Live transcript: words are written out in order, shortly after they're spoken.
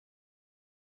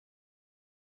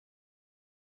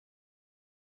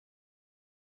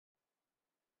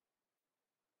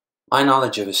My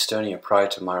knowledge of Estonia prior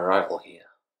to my arrival here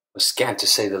was scant to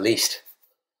say the least.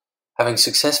 Having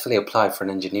successfully applied for an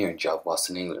engineering job whilst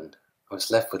in England, I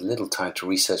was left with little time to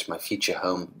research my future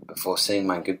home before saying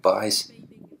my goodbyes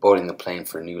and boarding the plane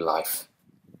for a new life.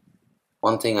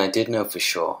 One thing I did know for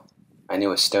sure, I knew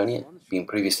Estonia, being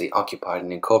previously occupied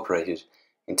and incorporated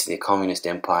into the communist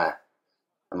empire,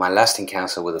 and my last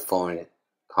encounter with the former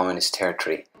communist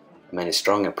territory made a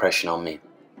strong impression on me.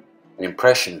 An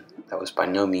impression that was by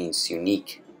no means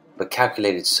unique, but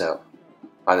calculated so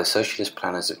by the socialist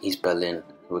planners of East Berlin,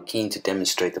 who were keen to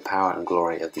demonstrate the power and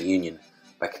glory of the Union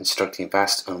by constructing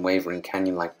vast, unwavering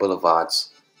canyon-like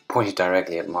boulevards pointed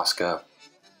directly at Moscow,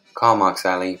 Karl Marx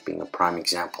Alley being a prime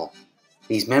example.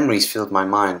 These memories filled my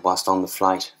mind whilst on the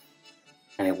flight,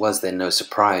 and it was then no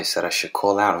surprise that I should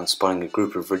call out on spotting a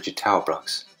group of rigid tower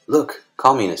blocks. "Look,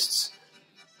 communists!"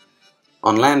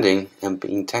 On landing and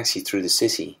being taxied through the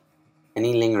city,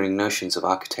 any lingering notions of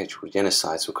architectural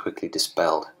genocides were quickly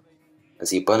dispelled, as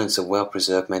the abundance of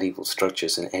well-preserved medieval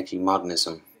structures and edgy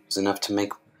modernism was enough to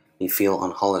make me feel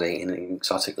on holiday in an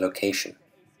exotic location.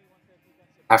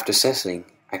 After settling,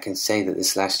 I can say that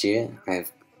this last year I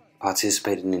have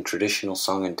participated in traditional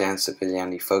song and dance at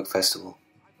Viljandi Folk Festival,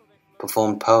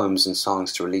 performed poems and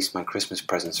songs to release my Christmas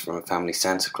presents from a family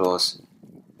Santa Claus,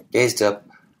 gazed up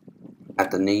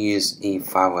at the New Year's Eve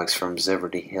fireworks from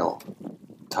Zevredy Hill,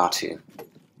 Tartu,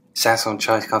 sat on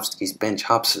Tchaikovsky's bench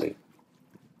harp salute,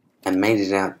 and made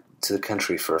it out to the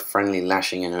country for a friendly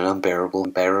lashing in an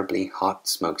unbearably hot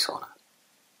smoke sauna.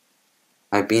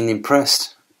 I've been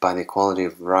impressed by the quality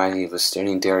and variety of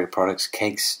Estonian dairy products,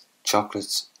 cakes,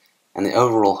 chocolates, and the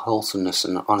overall wholesomeness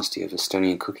and honesty of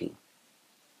Estonian cooking.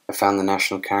 I found the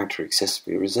national character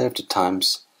excessively reserved at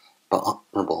times, but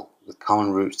honourable, with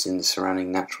common roots in the surrounding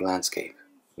natural landscape,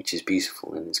 which is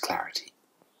beautiful in its clarity.